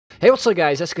Hey, what's up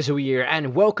guys, it's Galore here,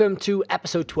 and welcome to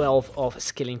episode 12 of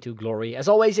Skilling to Glory. As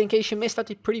always, in case you missed out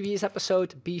the previous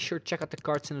episode, be sure to check out the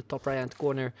cards in the top right hand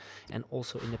corner and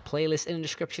also in the playlist in the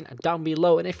description down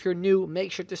below. And if you're new,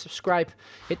 make sure to subscribe,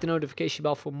 hit the notification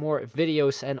bell for more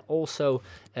videos, and also,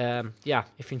 if you're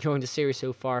enjoying the series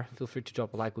so far, feel free to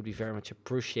drop a like, would be very much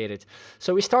appreciated.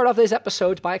 So we start off this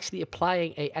episode by actually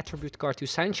applying a attribute card to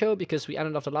Sancho, because we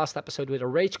ended off the last episode with a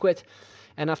rage quit.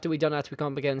 And after we done that, we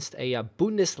come against a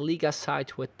Bundesliga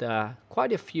side with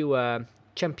quite a few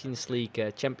Champions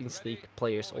League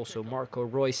players. Also Marco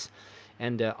Reus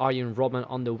and Arjen Robben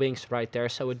on the wings right there.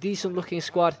 So a decent looking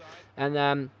squad.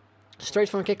 And straight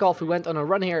from kickoff, we went on a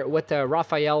run here with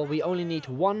Raphael. We only need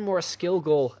one more skill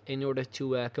goal in order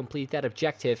to complete that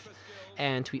objective.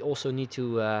 And we also need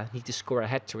to score a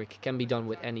hat-trick. Can be done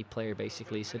with any player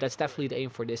basically. So that's definitely the aim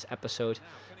for this episode.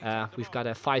 We've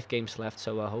got 5 games left,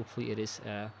 so hopefully it is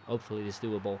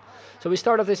doable. So we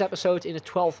start off this episode in the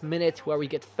 12th minute, where we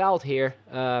get fouled here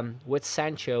with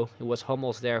Sancho. It was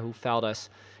Hummels there who fouled us,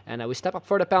 and we step up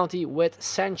for the penalty with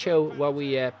Sancho, where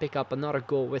we pick up another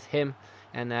goal with him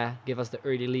and give us the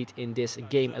early lead in this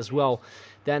game as well.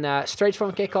 Then straight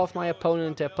from kickoff, my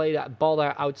opponent played that ball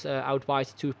there out wide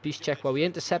to Piszczek, where we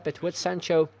intercept it with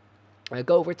Sancho.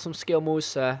 Go with some skill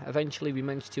moves. Eventually we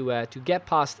managed to get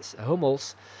past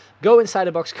Hummels, go inside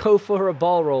the box, go for a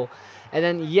ball roll, and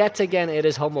then yet again it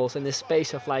is Hummels in the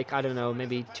space of, like, I don't know,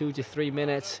 maybe 2 to 3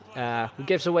 minutes, who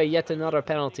gives away yet another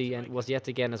penalty. And it was yet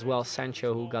again as well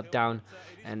Sancho who got down.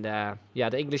 And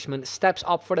the Englishman steps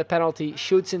up for the penalty,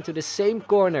 shoots into the same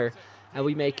corner, and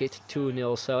we make it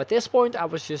 2-0. So at this point I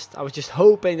was just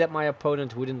hoping that my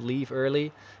opponent wouldn't leave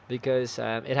early, because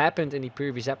it happened in the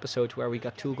previous episode where we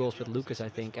got 2 goals with Lucas, I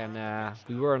think, and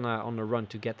we were on the run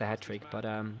to get the hat-trick. But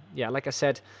like I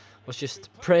said, was just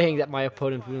praying that my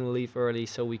opponent wouldn't leave early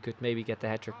so we could maybe get the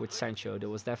hat-trick with Sancho. That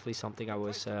was definitely something I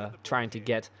was trying to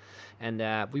get.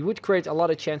 And we would create a lot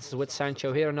of chances with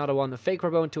Sancho. Here another one, a fake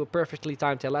Rabone to a perfectly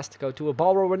timed Elastico to a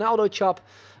ball roll, Ronaldo chop.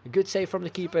 A good save from the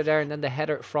keeper there, and then the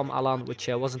header from Alan, which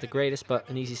wasn't the greatest, but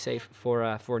an easy save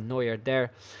for Neuer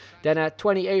there. Then at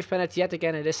 28th minute, yet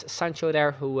again it is Sancho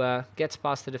there who gets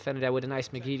past the defender there with a nice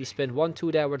McGeady spin.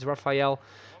 1-2 there with Raphael.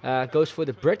 Goes for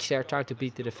the bridge there, trying to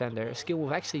beat the defender. A skill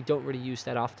move I actually don't really use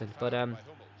that often, but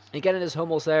again it is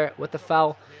Hummels there with the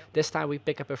foul. This time we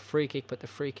pick up a free kick, but the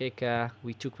free kick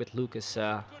we took with Lucas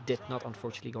did not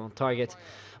unfortunately go on target.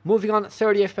 Moving on,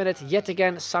 30th minute, yet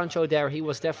again Sancho there. He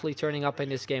was definitely turning up in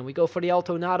this game. We go for the El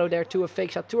Tornado there, to a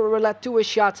fake shot, to a roulette, to a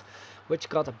shot, which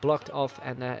got blocked off,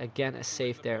 and again a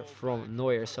save there from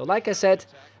Neuer. So like I said,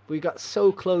 we got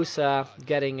so close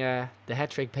getting the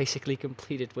hat-trick basically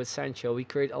completed with Sancho. We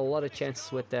created a lot of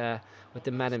chances with the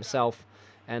man himself,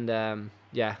 and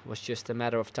it was just a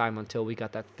matter of time until we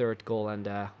got that 3rd goal, and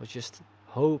was just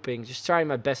hoping, just trying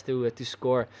my best to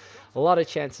score. A lot of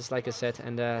chances, like I said,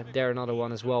 and there another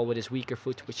one as well with his weaker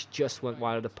foot, which just went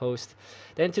wide of the post.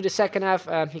 Then to the second half,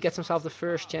 he gets himself the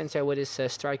first chance there with his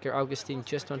striker Augustin,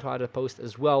 just went wide of the post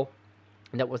as well.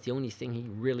 And that was the only thing he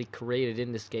really created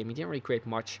in this game. He didn't really create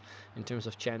much in terms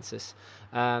of chances.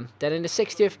 Then in the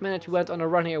 60th minute, we went on a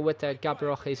run here with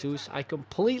Gabriel Jesus. I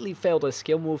completely failed a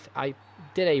skill move. I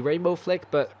did a rainbow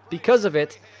flick, but because of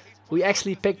it, we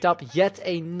actually picked up yet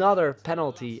another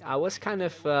penalty. I was kind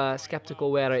of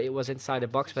skeptical whether it was inside the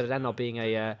box, but it ended up being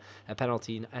a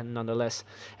penalty and nonetheless.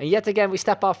 And yet again, we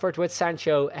step up for it with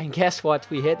Sancho, and guess what?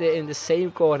 We hit it in the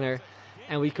same corner,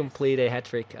 and we complete a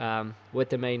hat-trick with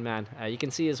the main man. You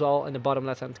can see as well in the bottom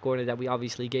left-hand corner that we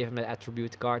obviously gave him an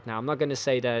attribute card. Now, I'm not going to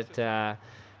say that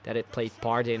it played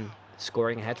part in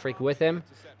scoring a hat-trick with him,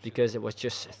 because it was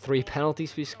just 3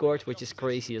 penalties we scored, which is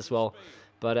crazy as well.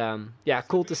 But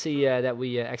cool to see that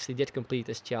we actually did complete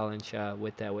this challenge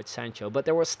with Sancho. But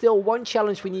there was still one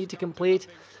challenge we needed to complete,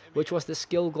 which was the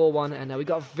skill goal one, and we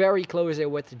got very close there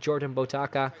with Jordan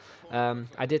Botaka.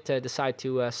 I did decide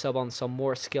to sub on some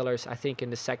more skillers, I think in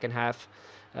the second half.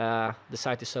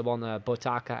 Decided to sub on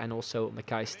Botaka and also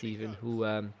Mackay Steven, who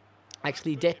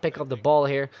actually did pick up the ball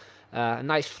here. A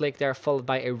nice flick there, followed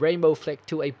by a rainbow flick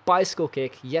to a bicycle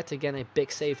kick. Yet again a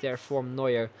big save there from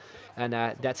Neuer. And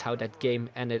that's how that game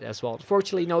ended as well.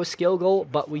 Unfortunately, no skill goal,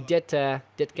 but we did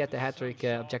get the hat-trick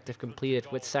objective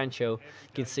completed with Sancho.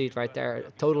 You can see it right there.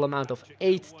 A total amount of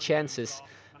 8 chances,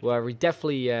 where we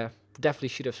definitely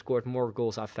should have scored more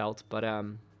goals, I felt. But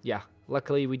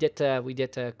luckily we did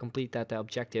complete that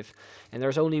objective. And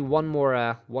there's only one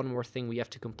more thing we have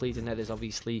to complete, and that is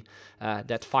obviously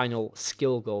that final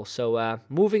skill goal. So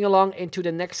moving along into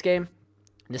the next game.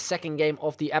 the second game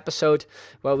of the episode,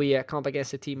 where we come up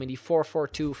against a team in the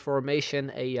 4-4-2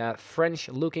 formation, a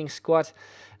French-looking squad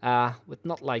with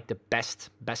not like the best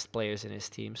players in his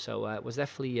team, so it was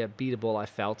definitely beatable, I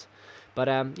felt.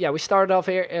 But yeah, we started off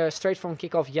here straight from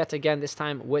kickoff yet again. This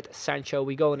time with Sancho,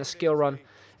 we go on a skill run,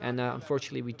 and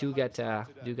unfortunately we do get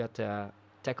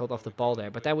tackled off the ball there.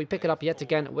 But then we pick it up yet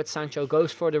again with Sancho,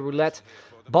 goes for the roulette.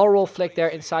 Ball roll flick there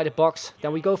inside the box.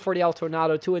 Then we go for the El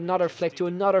Tornado to another flick,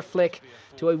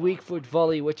 to a weak foot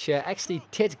volley, which actually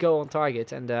did go on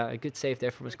target. And a good save there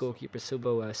from his goalkeeper,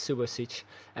 Subosic.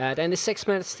 Then the 6th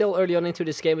minute, still early on into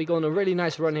this game, we go on a really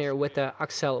nice run here with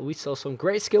Axel. We saw some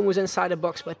great skill moves inside the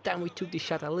box, but then we took the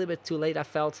shot a little bit too late, I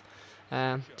felt.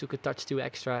 Took a touch too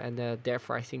extra, and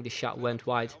therefore I think the shot went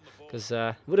wide, because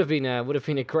would have been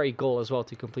a great goal as well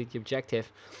to complete the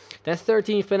objective. Then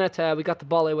 13th minute, we got the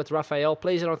ball in with Rafael,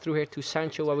 plays it on through here to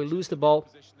Sancho, where we lose the ball.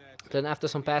 Then after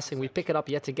some passing, we pick it up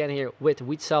yet again here with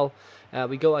Witsel.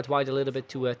 We go out wide a little bit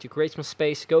to create some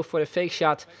space, go for the fake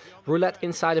shot, roulette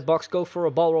inside the box, go for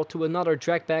a ball roll to another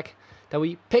drag back. Then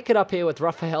we pick it up here with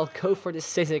Rafael, go for the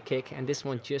scissor kick, and this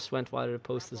one just went wide of the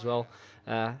post as well.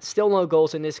 Still no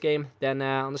goals in this game. Then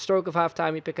on the stroke of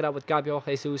halftime, we pick it up with Gabriel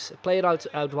Jesus, play it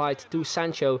out wide to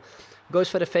Sancho, goes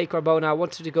for the fake Carbona,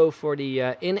 wanted to go for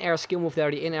the in-air skill move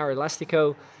there, the in-air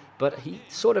elastico, but he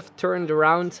sort of turned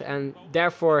around, and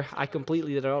therefore I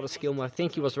completely did another skill move. I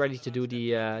think he was ready to do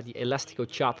the elastico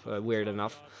chop, weird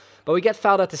enough. But we get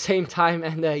fouled at the same time,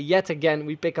 and yet again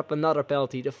we pick up another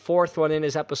penalty, the 4th one in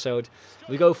this episode.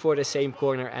 We go for the same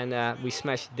corner, and we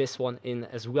smash this one in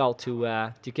as well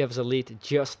to give us a lead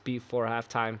just before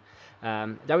halftime.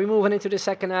 Then we move on into the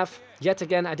second half. Yet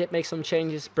again, I did make some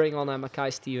changes, bring on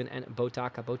Makai, Steven, and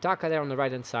Botaka. Botaka there on the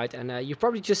right-hand side, and you've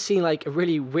probably just seen like a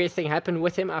really weird thing happen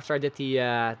with him after I did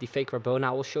the fake Rabona.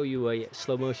 I will show you a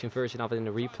slow-motion version of it in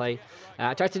the replay.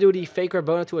 I tried to do the fake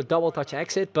Rabona to a double-touch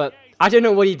exit, but I don't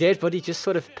know what he did, but he just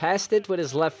sort of passed it with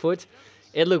his left foot.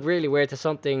 It looked really weird. To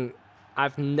something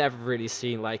I've never really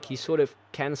seen. Like, he sort of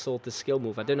cancelled the skill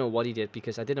move. I don't know what he did,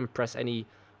 because I didn't press any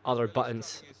other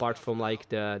buttons apart from like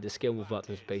the skill move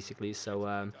buttons basically.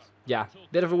 So yeah,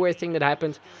 bit of a weird thing that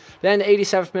happened. Then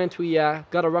 87th minute, we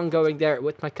got a run going there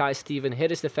with Makai, Steven, hit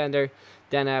his defender.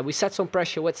 Then we set some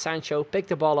pressure with Sancho, pick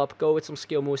the ball up, go with some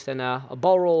skill moves. Then a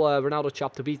ball roll Ronaldo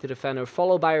chop to beat the defender,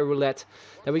 followed by a roulette.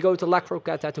 Then we go to La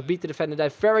Croqueta to beat the defender there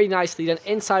very nicely. Then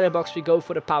inside the box we go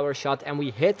for the power shot, and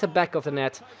we hit the back of the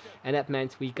net. And that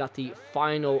meant we got the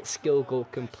final skill goal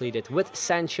completed with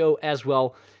Sancho as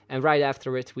well. And right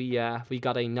after it, we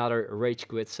got another rage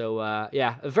quit. So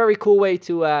yeah, a very cool way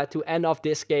to end off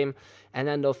this game and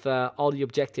end off all the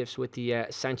objectives with the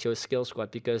Sancho skill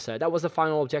squad, because that was the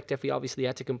final objective we obviously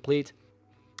had to complete.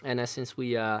 And since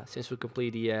we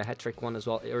completed the hat trick one as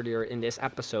well earlier in this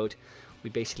episode, we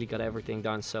basically got everything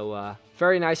done. So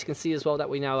very nice. You can see as well that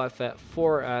we now have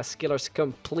 4 skillers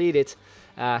completed.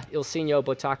 Ilsinho,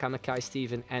 Botaka, Makai,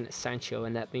 Steven, and Sancho,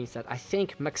 and that means that I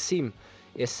think Maxime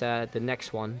is the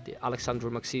next one. The Alexandru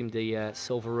Maxim, the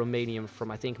silver Romanian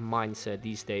from I think Mainz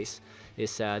these days,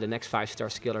 is the next 5-star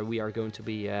skiller we are going to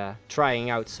be trying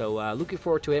out. So looking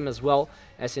forward to him as well,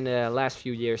 as in the last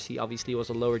few years he obviously was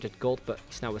a lower at gold, but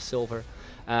he's now a silver.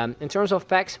 In terms of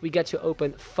packs, we get to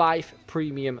open 5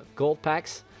 premium gold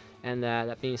packs, and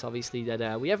that means obviously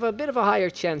that we have a bit of a higher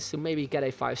chance to maybe get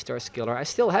a 5-star skiller. I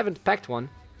still haven't packed one.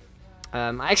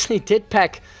 I actually did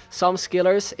pack some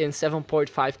skillers in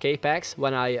 7.5k packs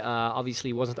when I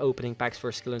obviously wasn't opening packs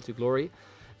for Skill into Glory,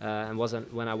 and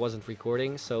when I wasn't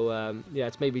recording. So yeah,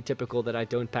 it's maybe typical that I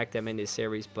don't pack them in this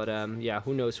series, but yeah,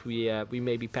 who knows, we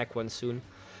maybe pack one soon.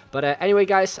 But anyway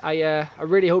guys, I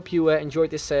really hope you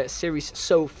enjoyed this series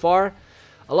so far.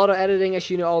 A lot of editing, as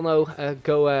you all know,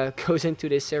 goes into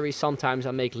this series. Sometimes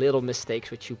I make little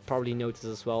mistakes, which you probably notice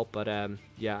as well. But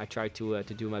yeah, I try to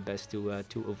do my best to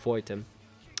avoid them.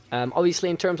 Obviously,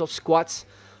 in terms of squads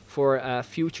for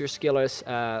future skillers,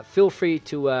 feel free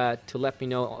to let me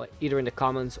know either in the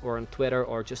comments or on Twitter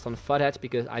or just on FUTHEAD,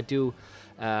 because I do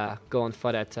go on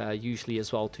FUTHEAD usually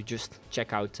as well to just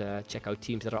check out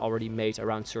teams that are already made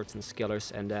around certain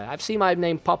skillers. And I've seen my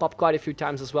name pop up quite a few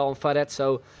times as well on FUTHEAD,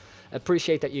 so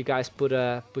appreciate that you guys put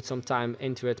some time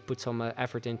into it, put some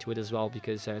effort into it as well,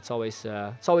 because it's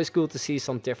always cool to see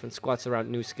some different squads around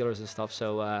new skillers and stuff.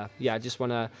 So yeah, just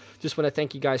wanna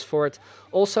thank you guys for it.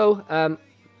 Also,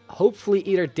 hopefully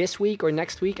either this week or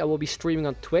next week I will be streaming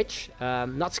on Twitch.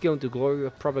 Not Skill into Glory,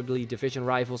 but probably Division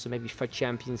Rivals and maybe FUT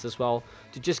Champions as well,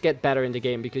 to just get better in the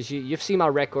game, because you've seen my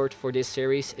record for this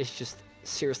series. It's just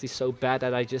seriously so bad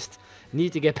that I just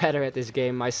need to get better at this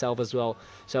game myself as well.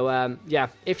 So yeah,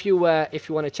 if you want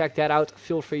to check that out,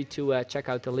 feel free to check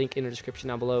out the link in the description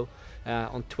down below.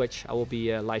 On Twitch, I will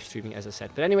be live streaming, as I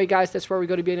said. But anyway, guys, that's where we're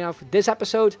going to be now for this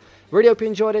episode. Really hope you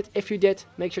enjoyed it. If you did,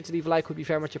 make sure to leave a like, would be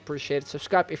very much appreciated.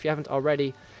 Subscribe if you haven't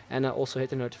already, and also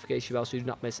hit the notification bell so you do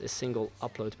not miss a single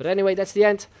upload. But anyway, that's the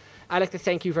end. I'd like to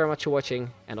thank you very much for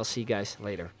watching, and I'll see you guys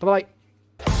later. Bye bye.